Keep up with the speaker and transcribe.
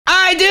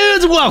Alright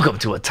dudes, welcome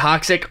to a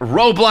toxic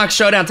Roblox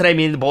showdown. Today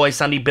me and the boys,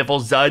 Sunny,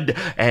 Biffle, Zud,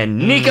 and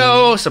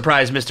Nico.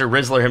 Surprise Mr.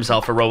 Rizzler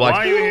himself for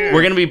Roblox.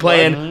 We're gonna be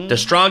playing the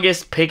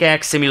strongest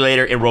pickaxe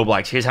simulator in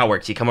Roblox. Here's how it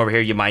works. You come over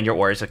here, you mind your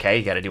ores, okay?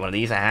 You gotta do one of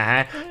these.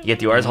 You get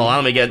the ores. Hold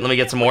on, let me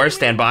get some ores.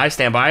 Stand by,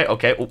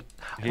 okay.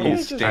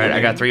 Alright,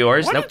 I got 3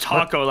 ores. Nope.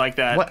 Taco like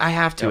that. What? I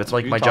have to. It's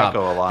like my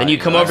job. Then you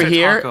come over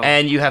here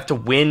and you have to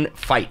win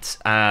fights.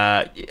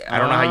 I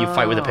don't know how you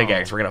fight with a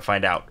pickaxe. We're gonna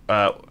find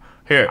out.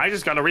 Here. I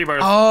just got a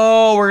rebirth.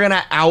 Oh, we're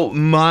gonna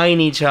outmine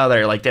each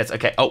other like this.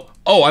 Okay.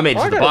 Oh, I made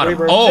it to the bottom.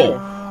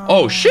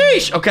 Oh,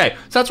 sheesh. Okay,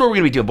 so that's what we're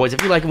gonna be doing, boys.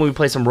 If you like it when we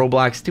play some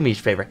Roblox, do me a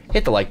favor,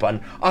 hit the like button.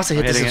 Also,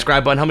 hit the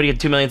subscribe button. How many get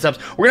 2 million subs?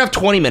 We're gonna have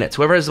 20 minutes.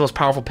 Whoever has the most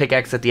powerful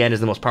pickaxe at the end is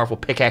the most powerful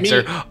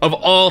pickaxer of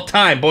all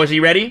time. Boys, are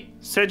you ready?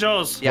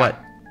 Sigils. Yeah. What?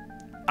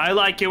 I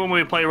like it when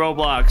we play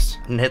Roblox.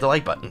 And hit the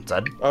like button,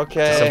 Zud.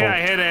 Okay. Okay,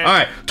 I hit it. All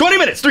right, 20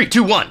 minutes. 3,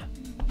 2, 1.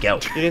 Go.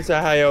 You didn't say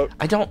hi out.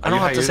 I don't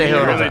have to say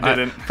hello.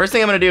 First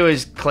thing I'm gonna do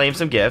is claim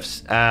some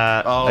gifts.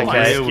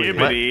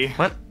 Okay.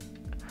 What?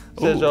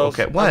 Ooh,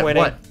 okay.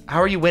 What?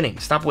 How are you winning?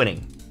 Stop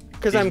winning.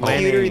 Because I'm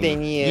cuter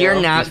than you. You're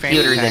not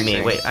cuter than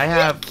me. Wait, I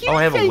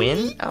have a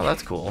win? Oh,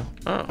 that's cool.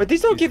 Oh. But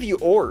these don't give you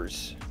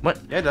ores. What?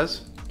 Yeah, it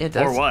does. It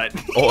does. Or what?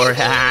 Or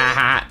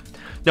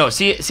no,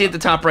 see at the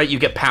top right, you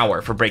get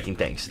power for breaking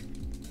things.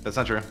 That's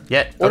not true.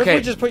 Yeah. What if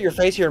we just put your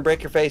face here and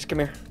break your face? Come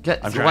here.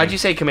 Why'd you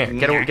say come here?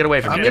 Get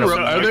away from me.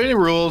 Are there any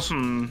rules?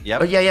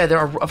 Yep. Oh yeah, there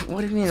are. What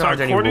do you mean? So are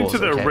there any rules?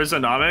 according to the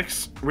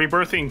Rizonomics,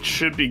 rebirthing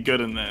should be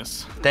good in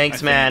this.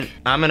 Thanks, man.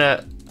 I'm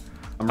gonna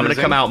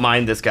come out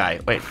mine this guy.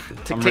 Wait,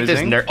 take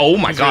this nerd. Oh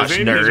my gosh,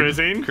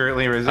 nerd.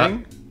 Currently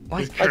rizzing.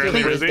 What? I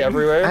just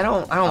everywhere. I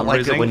don't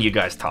like it when you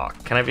guys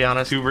talk. Can I be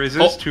honest? 2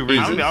 rizzes. 2 rizzes.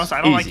 I'll be honest,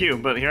 I don't like you,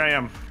 but here I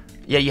am.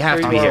 Yeah, you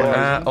have to be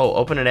here.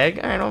 Open an egg.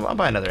 All right, I'll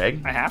buy another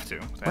egg. I have to.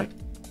 What?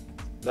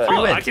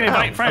 Oh, I can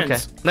invite friends.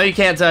 Okay. No, you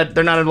can't, Zud.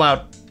 They're not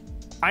allowed.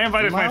 I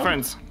invited my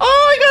friends. Oh,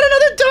 I got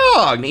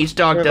another dog. Each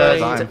dog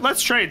does.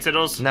 Let's trade,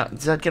 Sigils. No,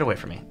 Zud, get away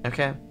from me.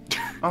 Okay.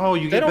 Oh,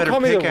 you get better pickaxes. They don't call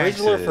me the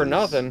Rizzler for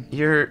nothing.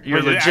 You're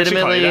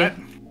legitimately.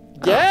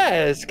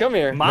 Yes, come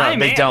here. No,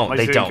 they don't.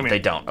 They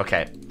don't.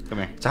 Okay. Come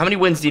here. So how many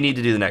wins do you need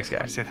to do the next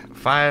guy?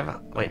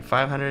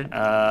 500.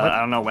 I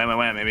don't know.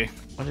 Wham, maybe.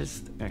 What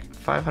is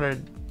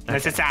 500?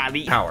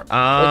 Necessary. Power.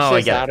 Oh,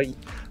 I get it.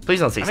 Please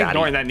don't say I'm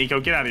ignoring that, Nico.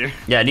 Get out of here.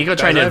 Yeah, Nico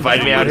trying to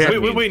invite me out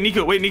here. Wait,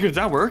 Nico. Does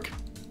that work?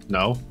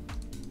 No.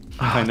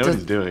 I know what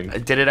he's doing.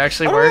 Did it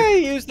actually work? work? How do I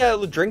use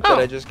that drink that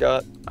I just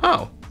got?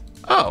 Oh,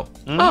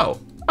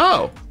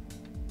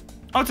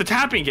 it's a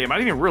tapping game. I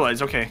didn't even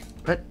realize. Okay.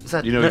 But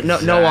Zud,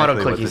 no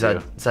auto clicking,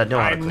 Zud. No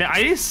auto clicking.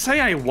 I didn't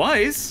say I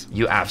was.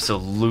 You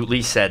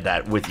absolutely said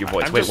that with your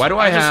voice. Wait, why do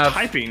I have? I'm just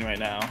typing right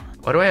now.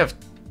 Why do I have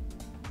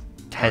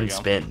 10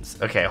 spins?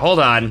 Okay, hold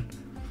on.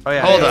 Oh,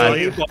 yeah, hold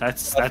on.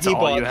 That's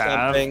all you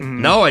have.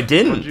 No, I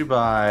didn't. What did you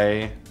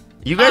buy?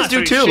 You guys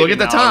do too. Look at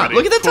the top.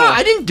 Look at the top.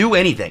 I didn't do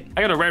anything.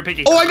 I got a rare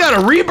picking. Oh, I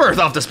got a rebirth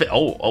off the spin.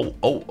 Oh,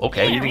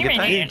 okay. You didn't get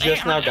that? You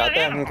just now got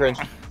that? I'm cringe.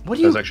 What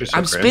do you?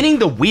 I'm spinning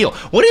the wheel.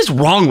 What is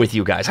wrong with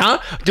you guys, huh?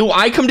 Do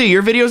I come to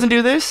your videos and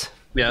do this?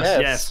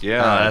 Yes.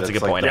 Yeah. That's a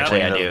good point.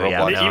 Actually, I do.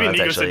 Yeah. Even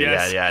Nico said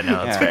yes. Yeah.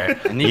 No, that's fair.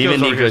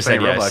 Even Nico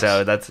said yes.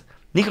 So that's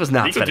Nico's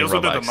not spending Robux. Nico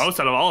deals with it the most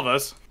out of all of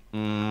us.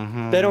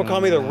 They don't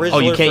call me the Rizzler. Oh,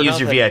 you can't use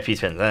your VIP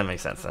spins. That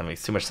makes sense. That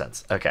makes too much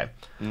sense. Okay.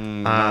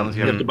 You have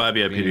to buy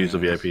VIP to use the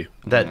VIP.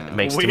 That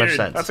makes too much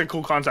sense. That's a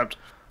cool concept.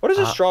 What does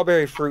a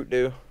strawberry fruit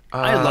do?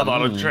 I love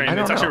auto train.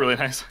 It's actually really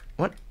nice.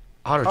 What?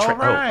 Auto train.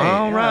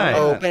 All right.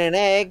 Open an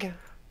egg.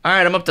 All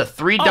right, I'm up to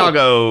 3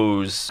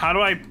 doggos. How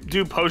do I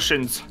do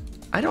potions?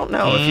 I don't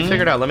know. If you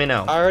figure it out, let me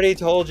know. I already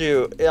told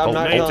you. I'm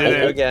not telling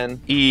you again.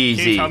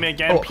 Easy. Can you tell me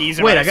again? Peas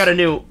and rice. Wait, I got a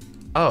new.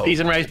 Oh. Peas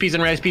and rice.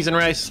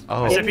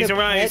 Oh. I said peas and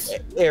rice.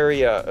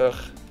 Area. Ugh.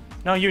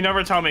 No, you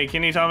never tell me.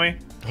 Can you tell me?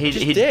 He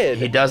did.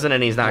 He doesn't,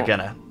 and he's not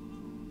gonna.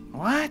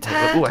 What?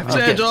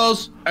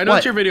 Sigils, I know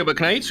it's your video, but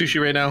can I eat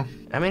sushi right now?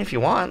 I mean, if you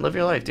want, live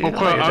your life, dude. Okay,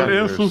 I'll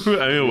eat sushi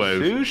anyway.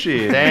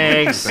 Sushi.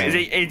 Thanks. Is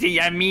it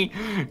yummy?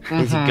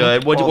 Is it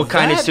good? What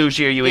kind of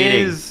sushi are you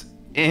eating? Is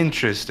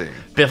interesting.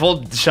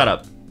 Biffle, shut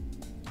up.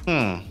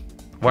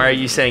 Why are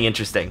you saying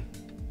interesting?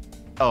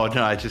 Oh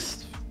no, I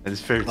just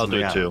figured I'll do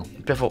it too.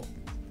 Biffle.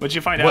 What'd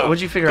you find out?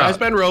 What'd you figure out? I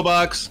spend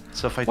Robux.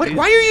 So if I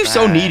why are you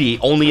so needy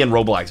only in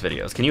Roblox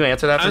videos? Can you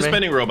answer that for me? I'm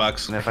spending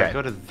Robux. And if I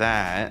go to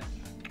that.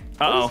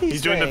 Uh-oh,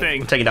 he's doing the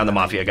thing. I'm taking down the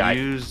mafia guy.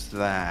 Use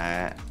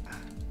that.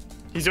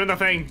 He's doing the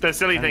thing, the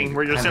silly thing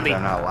where you're silly.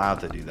 I'm not allowed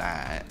to do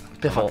that.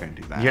 Biffle,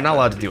 you're not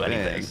allowed to do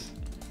anything.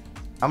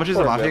 How much is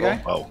the mafia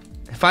guy? Oh.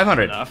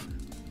 500. Enough.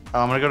 Oh,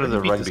 I'm gonna go to the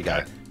rugby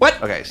guy.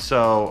 What? Okay,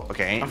 so I'm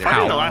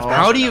fighting the last boss.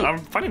 How do you? I'm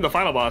fighting the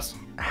final boss.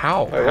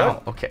 How?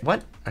 How? Okay,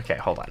 what? Okay,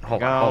 hold on.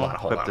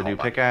 Equip the new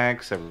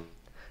pickaxe.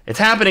 It's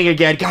happening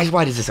again, guys.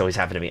 Why does this always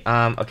happen to me?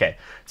 Okay,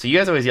 so you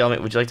guys always yell at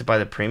me. Would you like to buy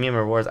the premium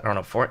rewards? I don't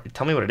know.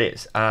 Tell me what it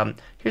is.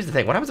 Here's the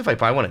thing. What happens if I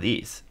buy one of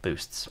these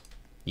boosts?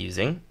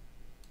 Using.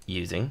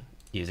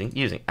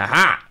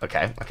 Aha.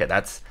 Okay.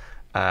 That's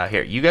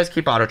here. You guys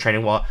keep auto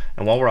training while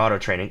we're auto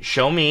training.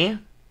 Show me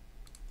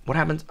What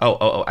happens?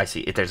 Oh, I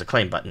see. There's a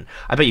claim button.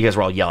 I bet you guys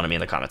were all yelling at me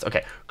in the comments.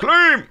 Okay,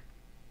 claim!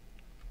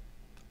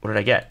 What did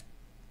I get?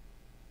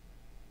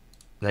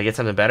 Did I get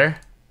something better?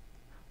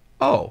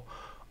 Oh,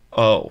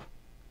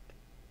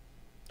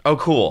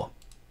 cool.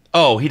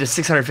 Oh, he does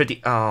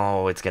 650.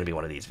 Oh, it's going to be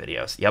one of these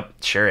videos. Yep,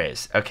 sure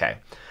is. Okay.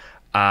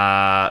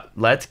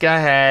 Let's go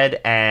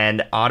ahead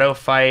and auto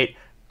fight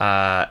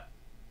the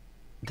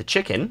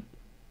chicken.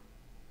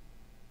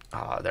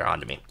 Oh, they're on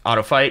to me.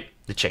 Auto fight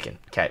the chicken.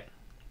 Okay.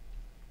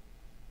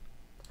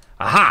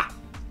 Aha!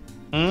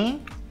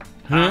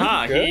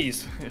 Aha,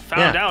 he's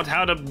found out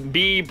how to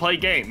play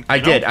game. I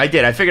did.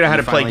 I figured out how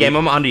to play game.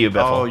 I'm onto you,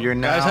 Biffle. Oh, you're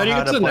now Guys, how do you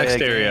get to the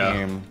next area?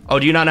 Game. Oh,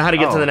 do you not know how to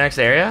get to the next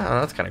area? Oh,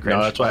 that's kind of cringe.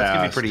 No, that's why That's I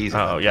gonna be asked. pretty easy.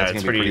 Oh, yeah,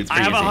 it's pretty easy. I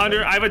have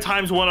 100. I have a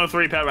times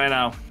 103 pet right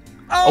now.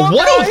 Oh,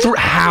 103?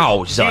 How,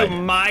 Zud?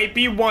 You might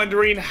be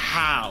wondering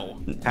how.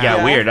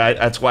 Yeah, weird.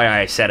 That's why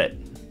I said it.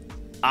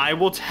 I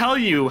will tell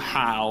you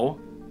how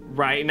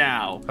right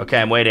now.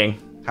 Okay, I'm waiting.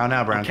 How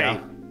now, Brown Okay.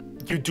 Cow?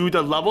 You do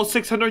the level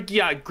 600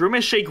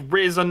 Grimace Shake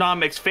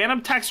Rizonomics Phantom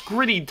Text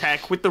Gritty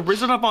Tech with the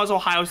Wizard of Oz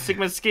Ohio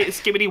Sigma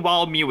Skibbity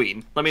while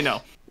mewing. Let me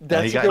know.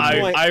 That's you a good got-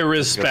 point. I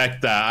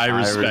respect that. I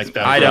respect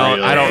that. I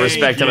don't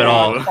respect him at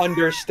all.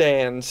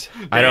 Understands.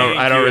 I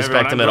don't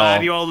respect him at all. I'm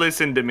glad you all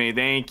listened to me.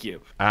 Thank you.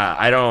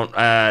 I don't.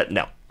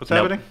 No. What's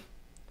Nope. happening?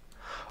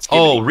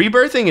 Oh,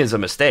 rebirthing is a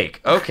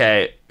mistake.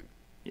 Okay.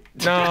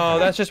 No,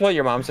 that's just what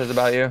your mom says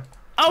about you.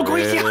 Oh,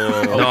 great. Yeah.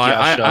 No,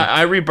 Josh,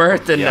 I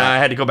rebirthed and Yeah. I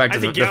had to go back to I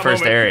think the yeah,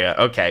 first moment. area.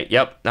 Okay.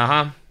 Yep.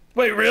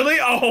 Wait, really?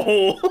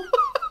 Oh.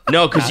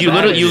 No, because you that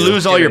literally is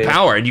lose all your skibbity.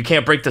 power and you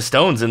can't break the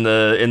stones in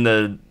the.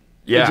 Did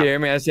you Yeah. hear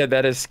me? I said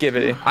that is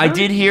skibbity. I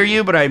did hear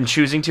you, but I'm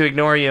choosing to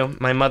ignore you.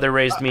 My mother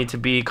raised me to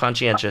be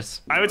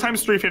conscientious. I have a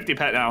times 350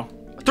 pet now.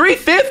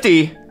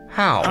 350?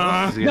 How?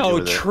 What's he gonna do No,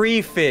 with it?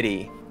 tree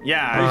fitty.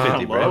 Yeah.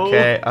 350, bro. hello?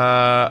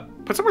 Okay.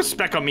 Put some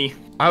respect on me.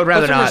 I would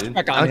rather some not.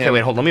 respect on Okay, him. wait,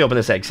 hold on. Let me open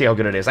this egg. See how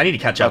good it is. I need to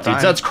catch up, dude.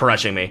 time. That's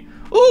crushing me.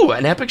 Ooh,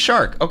 an epic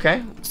shark.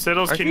 Okay.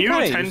 Siddles, Aren't can you you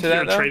kinda attend used to to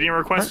your that, though? trading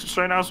requests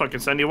right now so I can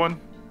send you one?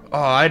 Oh,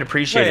 I'd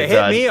appreciate Hey, it, hit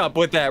Zud. me up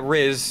with that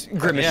Riz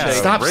Grimace Yeah. Shake.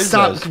 Stop, Riz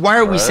stop. does. Why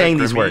are we Right, saying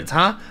these Grimmy. words?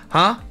 Huh?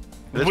 Huh?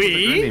 This is We? the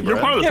Grimmy, You're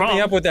bro. part of the Hit me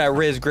problem. up with that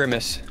Riz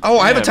Grimace. Oh,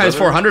 I have a Yeah, times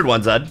brother. 400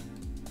 one, Zud.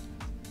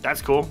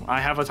 That's cool. I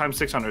have a times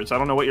 600, so I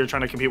don't know what you're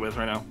trying to compete with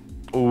right now.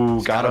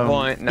 Ooh, got him.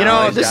 Point. You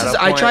know, this is.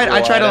 I try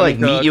to like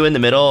meet you in the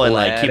middle and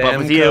like Let keep up him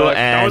with you. cook.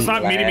 That was And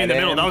not meeting me in the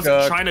Let middle. That was him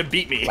cook. trying to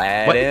beat me.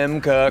 Let What?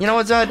 him cook. you know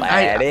what, Zud? Let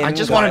I him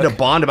just wanted to cook.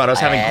 bond about us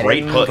having Let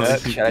great him hooks.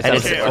 cook. Should I And say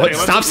it's, okay, what,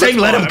 let's- stop let's saying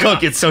let him bond. I mean,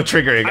 cook. It's so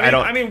triggering. I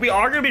don't. I mean, we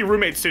are gonna be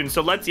roommates soon,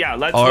 so let's.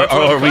 Let's. Or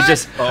are we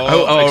just?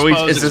 Are we?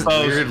 Is this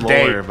Weird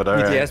dang, lore, but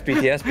alright. BTS,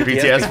 BTS, dude? We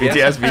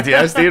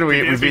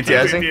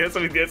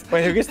BTSing? BTS.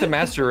 Wait, who gets the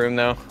master room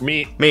though?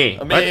 Me. Me?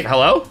 What?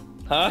 Hello?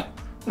 Huh?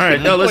 All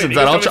right. No, listen, Wait,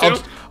 Zud. you guys coming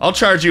too? I'll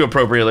charge you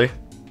appropriately.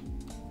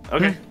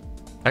 Okay.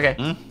 Okay.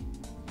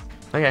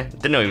 Okay.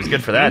 Didn't know he was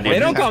good for that, They dude.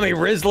 don't call me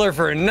Rizzler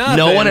for nothing.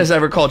 No one has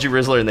ever called you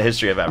Rizzler in the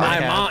history of ever. My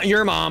mom,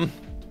 your mom.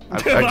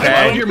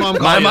 Okay. Your mom My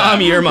call you mom,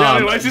 that? your Yeah,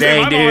 mom. why'd you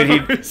say Dang, my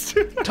dude. mom?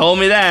 He told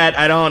me that.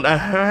 I don't.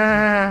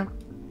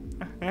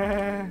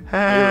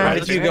 How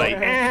did you go?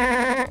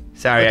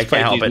 Sorry, I Let's play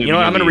can't help these it. You know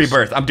what? I'm gonna movies.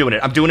 rebirth. I'm doing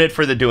it. I'm doing it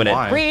for the doing it.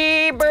 Why?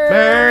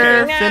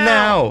 Rebirth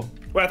now.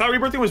 Wait, I thought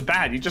rebirthing was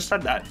bad. You just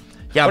said that.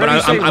 Yeah, What but did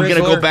you say, I'm gonna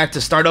go Rizzler? back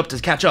to start up to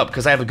catch up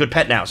because I have a good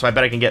pet now, so I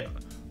bet I can get.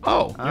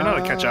 Oh, You're not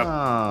a catch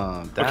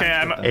up. Okay,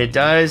 I'm. it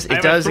does. I It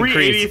have does a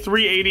 380, increase.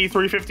 380,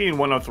 350, and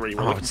 103.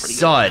 We're Oh, looking pretty good.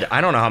 Sud. I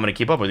don't know how I'm gonna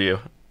keep up with you.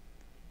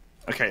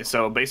 Okay,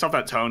 so based off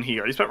that tone, he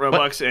already spent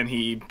Robux, and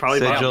he probably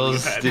bought a new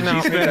Sigils, pet. did No.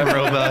 you spend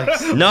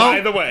Robux? No.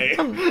 By the way,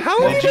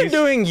 How have you been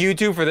doing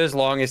YouTube for this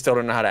long and still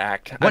don't know how to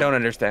act? I don't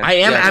understand. I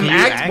am. I'm Can you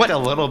act. act What? a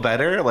little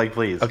better? Like,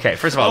 please. Okay.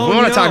 First of all, Oh, we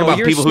want to talk no, about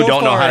you're people who so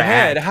don't know far how to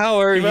ahead. act. How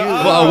are you? Whoa,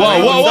 whoa,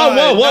 whoa, whoa,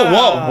 whoa, whoa,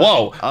 whoa,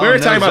 whoa! Oh, We were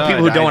no, talking about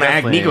people who Zud, don't I want to act.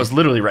 definitely- Nico's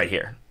literally right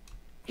here.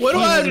 What do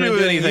I have to He's do been with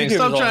doing anything? YouTube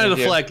Stop as long trying to as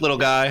you. deflect, little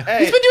guy.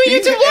 He's been doing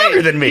YouTube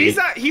longer than me.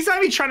 he's not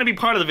even trying to be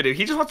part of the video.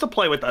 He just wants to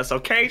play with us,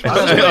 okay?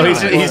 Oh,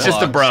 he's just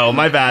a bro.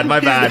 My bad. My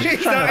bad.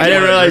 He's not I didn't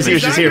here- realize he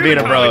was he's just not here being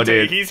to a bro, commentate.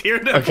 dude. He's here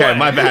to Okay, play.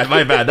 my bad.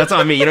 My bad. That's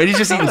on me. You know, he's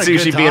just eating Having a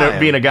sushi, good time.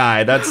 being a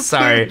guy. That's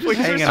sorry.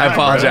 Hanging I out,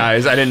 bro.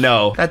 apologize. I didn't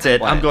know. That's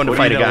it. I'm going to What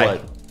do fight you a know guy.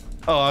 what?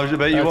 Oh, I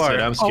bet you That's are.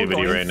 it. I'm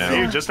skibbity right now.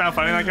 You just now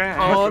finding that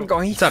guy? Oh, I'm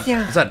going. What's up?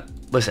 Yeah. What's up?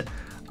 Listen,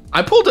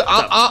 I pulled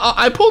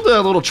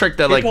a little trick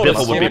that like pulled a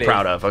Biffle would be skibbity.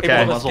 proud of. He Okay. pulled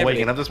a Muscle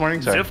waking up this morning?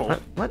 Sorry. Ziffle.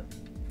 What?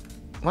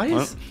 Why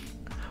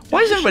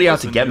is everybody out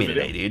to get me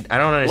today, dude? I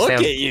don't Look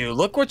understand. at you.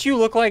 Look what you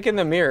look like in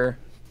the mirror.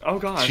 Oh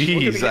gosh.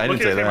 Jeez, look I at didn't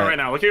say your camera that. right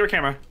now. Look at your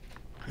camera.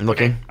 I'm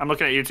looking. I'm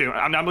looking at you too.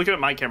 I'm looking at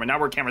my camera. Now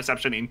we're camera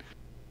receptioning.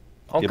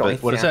 I'm Yeah, going.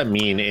 but What does that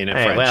mean in Hey,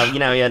 French? well, you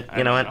know,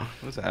 you know what?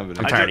 What's happening?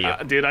 I'm tired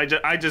of you. Dude,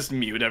 I just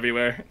mute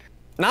everywhere.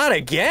 Not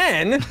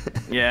again.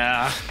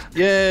 Yeah.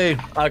 Yay.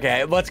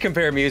 Okay, let's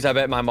compare Muse. I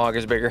bet my mog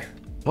is bigger.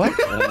 What?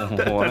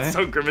 That's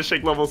so Grimace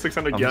Shake level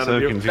 600 I'm get so out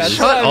of you. confused. That's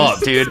Shut what I'm up,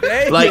 dude.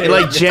 saying.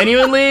 Like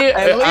genuinely.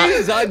 At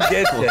least I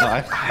get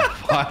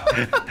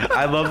it.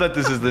 I love that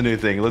this is the new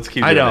thing. Let's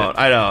keep I doing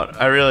don't.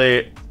 I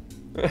really.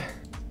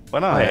 Why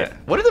not? Wait,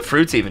 what do the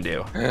fruits even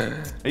do?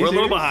 We're a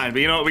little behind,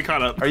 but you know what? We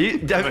caught up. Are you?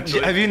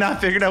 Have you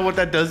not figured out what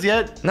that does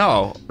yet?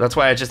 No, that's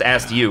why I just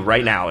asked you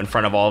right now in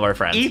front of all of our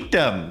friends. Eat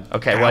them.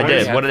 Okay, well I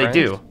did. What do they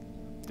do?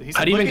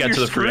 How do you even Look at get to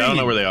your the fruit? I don't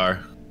know screen. where they are.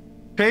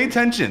 Pay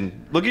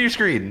attention. Look at your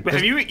screen.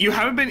 But you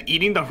haven't been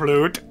eating the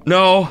fruit?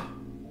 No.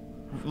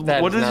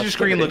 That What is does not your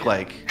screen skibbity. look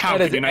like? How That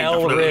could is you not eat the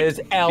L fruit?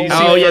 Riz, L Do you Riz.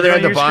 see Oh it yeah, they're on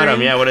at the your bottom.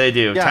 screen? Yeah, what do they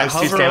do? Yeah, Times 2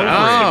 hover stamina.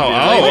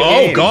 over it.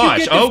 Oh You gosh.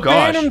 get the Oh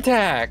gosh. Phantom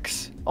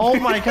tax. Oh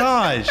my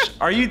gosh.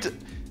 Are you?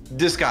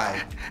 This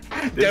guy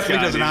definitely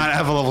guy, does dude. not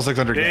have a level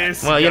 600 yet.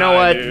 This Well, you know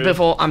guy, what, dude.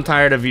 Biffle? I'm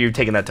tired of you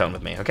taking that tone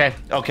with me. Okay.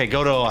 Okay,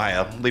 go to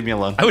Ohio. Leave me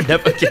alone. I would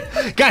never.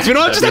 Guys, we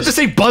don't just have to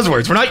say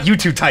buzzwords. We're not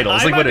YouTube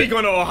titles. I Like might what? be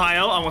going to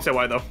Ohio. I won't say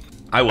why though.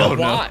 I will.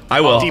 no. I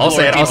will. I'll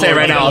say it. I'll say it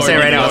right now. I'll say it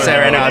right now. I'll say it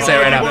right now. I'll say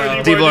it right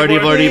now. Deep lore.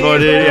 Deep lore. Deep lore.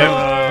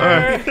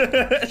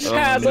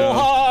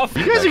 Hasselhoff.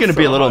 You guys are gonna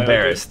be a little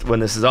embarrassed when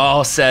this is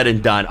all said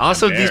and done.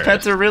 Also, these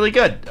pets are really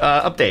good.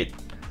 Update.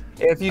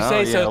 If you Oh,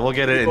 say yeah, so. we'll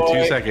get it in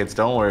boy. 2 seconds.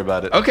 Don't worry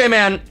about it. Okay,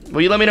 man.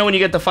 Will you let me know when you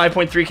get the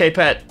 5.3K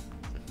pet?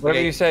 Whatever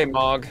Okay. you say,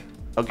 Mog.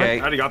 I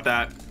Okay. already got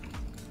that.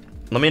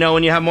 Let me know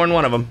when you have more than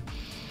one of them.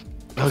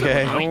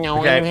 Okay. I know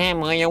Okay. I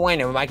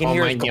can Oh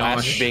hear my his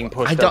glasses gosh. being I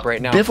pushed don't. up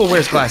right now. Biffle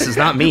wears glasses,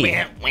 not me.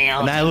 And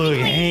I look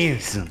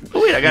handsome.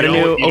 Oh, wait, I got a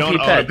new You don't OP own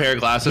pet. a pair of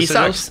glasses, He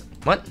Sigils? sucks.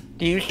 What?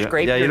 Do you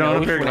scrape Yeah, you your don't have a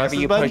nose pair of whenever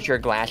glasses, you bud? push your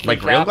glasses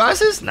Like real up?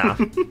 glasses? Nah.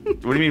 What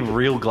do you mean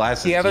real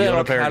glasses? Do you have a own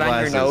little pair of cut on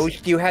your glasses?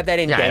 nose? Do you have that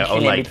Yeah, I indentation own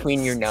in like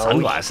between your nose?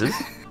 sunglasses.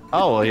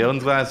 Oh, well, he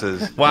owns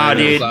glasses. Wow, Real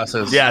dude.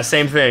 glasses. Yeah,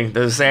 same thing.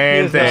 The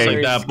same He's not Just thing. like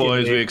very that,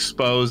 boys. skinny. We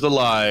expose the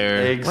liar.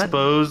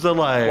 Expose the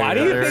liar. Why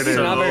do you There think it he's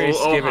is. not very So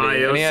skibbity?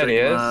 Ohio Any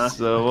ideas? Sigma.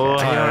 So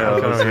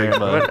Ohio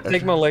Sigma.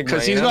 Sigma Ligma.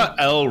 Because he's got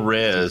L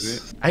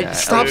Riz.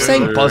 Stop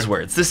saying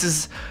buzzwords. This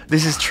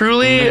is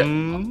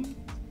truly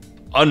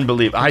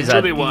unbelievable. I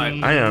Truly what?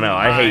 don't know.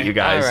 I hate you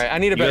guys. All right, I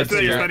need a better You're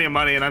figure. spending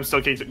money, and I'm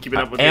still keeping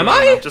up with Am you.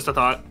 I? Just a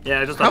thought.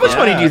 Yeah, just a How thought. much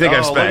money do you think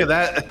I've Look spent? at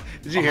that.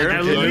 Did you hear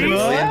At it?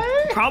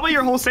 least probably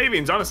your whole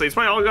savings, honestly. It's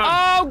probably all gone.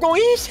 Oh,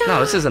 Goisha! No,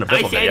 this isn't a I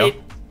Biffle said video.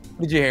 it.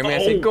 Did you hear me? I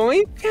Oh. said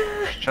going.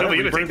 Shut No, up,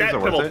 you you take that. is it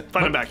worth Pibble, it?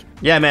 find him back.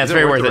 Yeah, man, it's Is it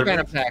very worth worth it? it.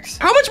 Phantom tax.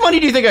 How much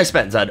money do you think I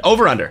spent, Zud?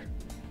 Over under?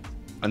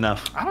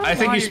 Enough. don't know I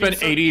think why you he spent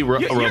gets so- 80 You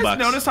guys Robux.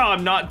 notice how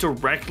I'm not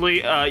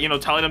directly,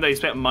 telling him that he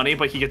spent money,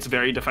 but he gets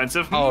very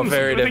defensive. Oh,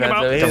 very Think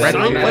about- defensive. He's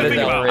Directly? like, What that is is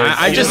about- outrageous.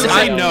 I He just- doesn't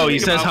say I- no. He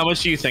think says about- how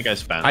much do you think I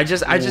spent? I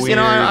just you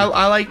know,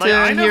 I like to Like,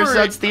 I hear never-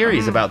 Zud's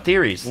theories about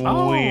theories.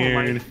 Oh,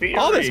 Weird. my theory.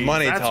 All this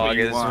money That's talk what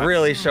you is want.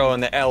 really showing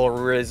the L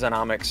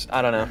Rizonomics.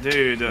 I don't know.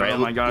 Dude, Right, oh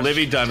my gosh.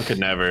 Livy Dunn could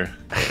never.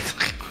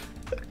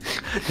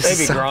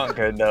 Maybe Gronk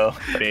could though.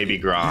 Baby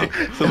Gronk.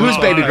 Who's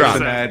Baby Gronk? 100%.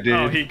 Mad dude.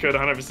 Oh, he could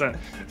 100%.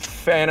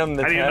 Phantom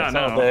the How do you tax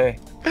not all know? day.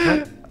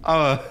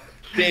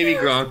 Baby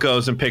Gronk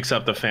goes and picks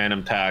up the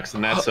Phantom tax,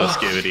 and that's so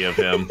skibbity of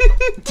him.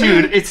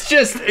 Dude, it's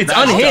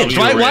unhinged.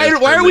 W Why is are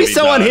for we Livy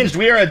so Dunn. unhinged?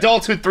 We are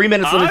adults with 3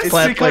 minutes limits It's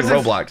play Because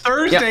it's Roblox.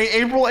 Thursday,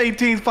 Yeah. April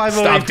 18th, 5:08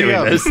 Stop doing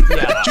p.m. this. Dude,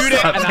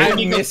 Stop And doing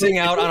I'm this. missing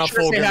out on a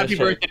full Say grimace happy shake.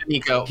 birthday to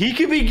Nico. He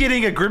could be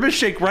getting a grimace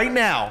shake right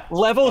now.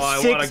 Level Oh, I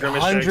want a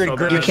grimace shake 600 so bad.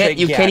 grimace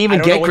You shake. can't I even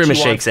don't know get what grimace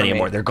you want shakes from me.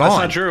 anymore. They're That's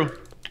gone. not true.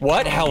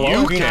 What? Hello? You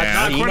Have you can. not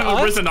Not seen according to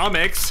us?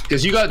 Rizonomics.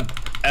 Because you got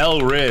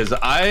L Riz.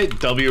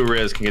 W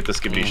Riz can get the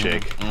skibbity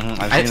shake.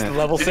 I've seen it.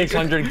 Level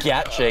 600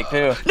 Gat shake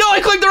too. No, I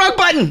clicked the wrong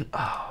button.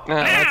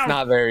 That's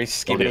not very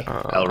skibbity.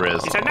 L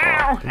Riz. He said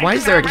now. Why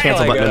is there a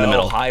cancel Like button in the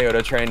middle? Ohio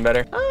to train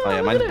better. Oh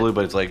yeah, mine's blue,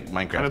 but it's like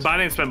Minecraft. I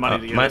didn't spend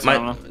money to get it, so I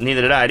don't know.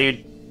 Neither did I,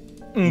 dude.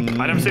 I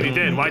never said you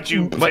did. Why'd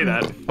you say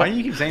that? Why do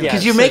you keep saying Yeah. that?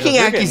 Because you're So making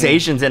you're getting-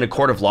 accusations in a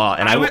court of law,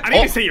 and I I didn't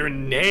even say your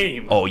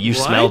name. Oh, you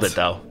What? smelled it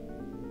though.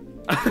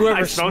 Whoever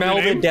I spelled your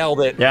smelled name? it, dealt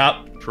it. Yeah.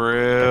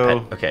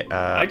 True. Okay.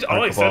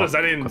 All I said is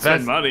I didn't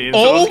spend money. and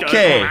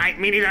Okay. So I was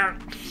me neither.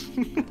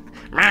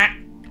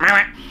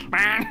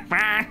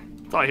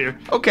 That's all I hear.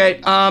 Okay.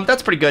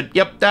 That's pretty good.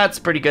 Yep. That's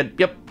pretty good.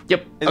 Yep.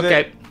 Is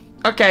Okay.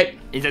 Okay.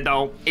 Is it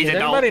though? Is Does it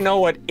everybody though? know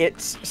what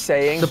it's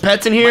saying? The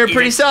pets in here are What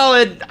pretty is it?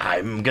 solid.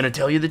 I'm gonna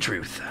tell you the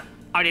truth.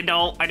 I didn't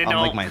know. I didn't I'm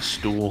know. like my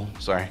stool.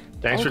 Sorry.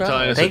 Thanks Oh, for God.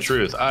 telling us Thanks- the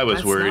truth. I was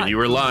That's worried not- you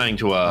were lying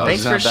to us.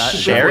 Thanks for not that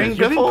sharing, You've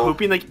been Biffle.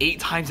 pooping like 8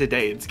 times a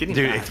day. It's getting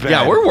Dude, bad. it's bad.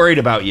 Yeah, we're worried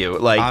about you.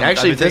 Like, actually, I've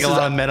been this taking is. a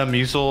lot of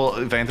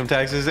Metamucil Phantom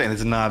taxes, and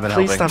it's not been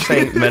Please helping. stop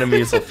saying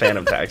Metamucil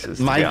Phantom taxes.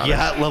 to My be honest.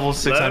 yacht level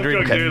 600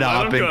 cook, could dude. not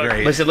Let have him been cook.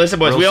 great. Listen,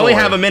 boys. Real We only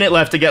sword. have a minute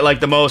left to get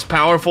like the most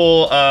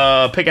powerful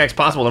pickaxe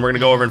possible, and we're gonna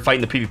go over and fight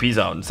in the PvP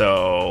zone.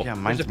 So. Yeah,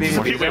 mine's There's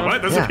a Wait,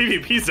 what? That's Yeah. a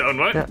PvP zone.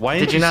 What? Why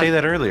Did did you you not- say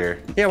that earlier?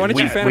 Yeah, why did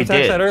you We Phantom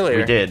tax did. that earlier?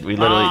 We did. We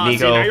literally,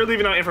 See, Nico. now you're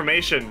leaving out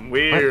information.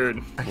 Weird.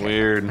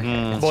 Weird.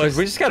 Boys,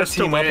 we just gotta Just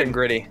to team up win. and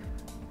gritty.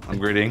 I'm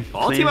gritting.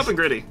 I'll team up and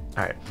gritty.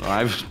 All right,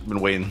 I've been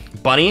waiting.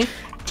 Bunny.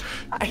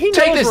 He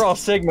Take knows this. we're all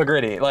Sigma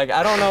gritty. Like,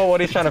 I don't know what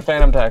he's trying to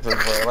Phantom tax us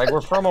for. Like,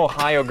 we're from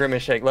Ohio,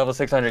 Grimace Shake, level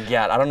 600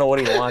 Gat. I don't know what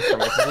he wants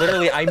from us.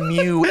 Literally, I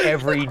mew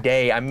every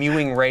day. I'm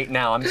mewing right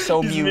now. I'm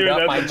so He's mewed mewing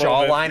up. at My the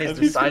moment. jawline is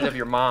the size of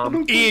your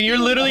mom. Ian, you're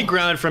literally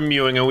grounded from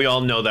mewing, and we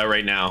all know that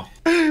right now.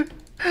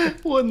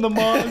 What in the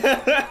mug?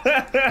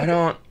 I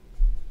don't.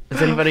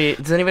 Does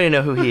anybody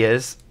know who he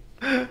is?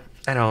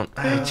 I don't.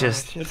 I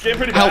just. It's getting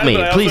pretty Help bad, me,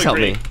 but I please also help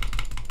agree. me.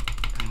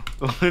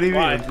 What do you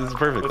Why? mean? This is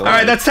perfect. All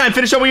right, that's time.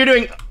 Finish up what you're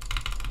doing.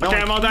 Okay,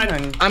 I'm all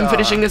done. I'm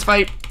finishing this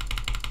fight.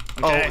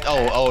 Okay.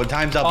 Oh,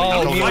 time's up.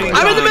 Oh, Don't you- fight.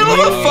 I'm in the middle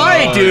of a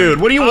fight,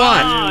 dude. What do you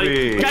want?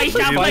 Guys,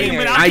 stop fighting,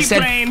 but I'll I keep said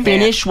playing.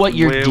 finish what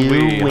you're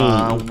doing.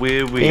 Well,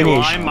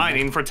 Finish. I'm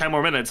mining for 10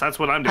 more minutes. That's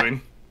what I'm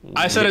doing.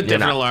 I set a You're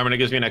different not. alarm and it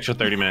gives me an extra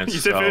 30 minutes.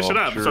 You said finish it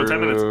up, so 10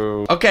 minutes.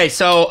 Okay,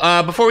 so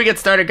before we get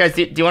started, guys,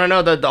 do you want to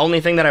know the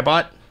only thing that I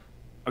bought?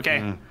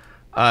 Okay.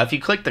 If you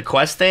click the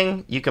quest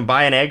thing, you can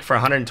buy an egg for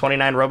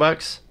 129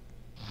 Robux.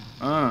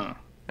 Uh.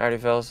 I already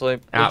fell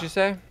asleep. Ow. What'd you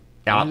say?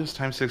 Yeah, Just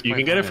time 6. You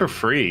can get it for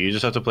free. You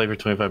just have to play for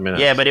 25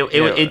 minutes. yeah, but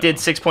it did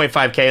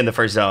 6.5k in the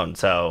first zone,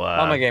 so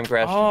Oh, my game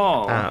crashed.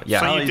 Oh. yeah.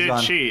 So Oh, you he's did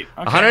gone. cheat.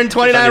 Okay.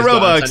 129 It's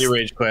on Robux your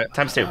rage quit.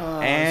 times 2.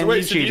 And So wait,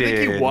 you so do you cheated.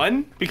 think you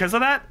won because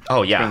of that?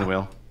 Oh Spin the yeah.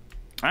 wheel.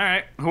 All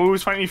right.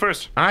 Who's fighting you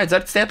first? All right,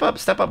 Zed, step up.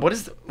 What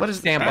is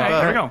Stamp All right,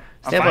 up. here we go.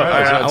 Step I'm up. All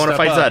fighting. right, I want to Step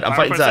fight up. Zed. I'm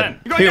fighting 5%. Zed.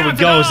 You're going Here we down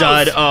to go, those.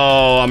 Zed.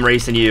 Oh, I'm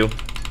racing you.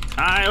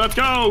 All right, let's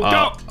go.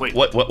 Go. Wait.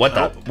 What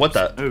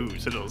the? Ooh,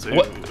 Sigils. Ooh,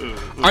 What?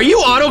 ooh, Are you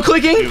auto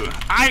clicking? ooh.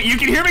 You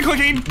can hear me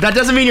clicking. That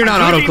doesn't mean you're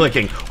not I'm auto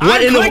clicking. clicking.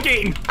 What I'm in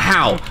clicking. the?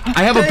 How?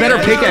 I have a better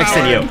pickaxe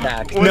than you.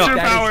 What's What's your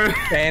power?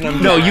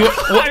 No, you.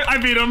 What, I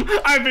beat him.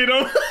 I beat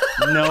him.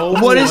 No.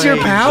 what is your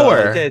way,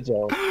 power?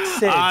 Sigil.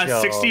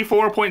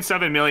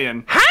 64.7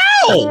 million. How?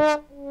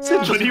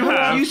 What do you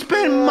have? You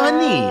spend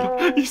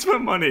money. You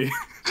spent money.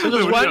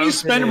 So why don't you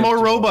spend more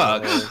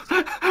Robux?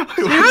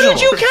 How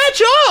did you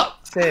catch up?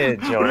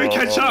 Sigil. What do we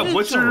catch up?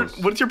 What's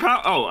your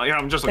power? Oh, yeah,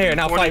 I'm just looking. Here,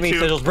 now fight me,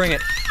 42. Sigils. Bring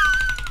it.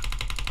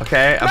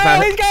 Okay, No,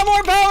 he's got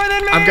more power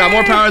than me. I've got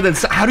more power than.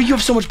 How do you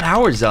have so much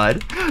power,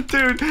 Zud?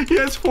 Dude, he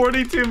has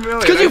 42 million.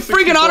 Because you I have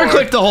freaking 64. auto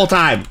clicked the whole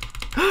time.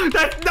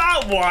 That's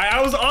not why.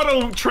 I was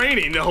auto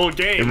training the whole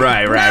game.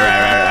 Right.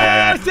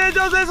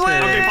 Sigils is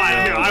winning. Okay,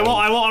 fine. Here, I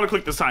won't auto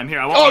click this time. Here,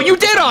 I won't. Oh, auto you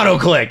click did this time. auto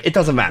click. It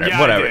doesn't matter. Yeah,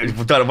 I Whatever.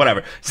 did.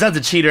 Whatever. Zud's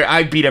a cheater.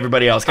 I beat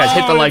everybody else. Guys,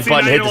 hit the Oh, like see,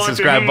 button. now Hit you the want to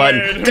subscribe do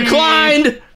button. it. Declined.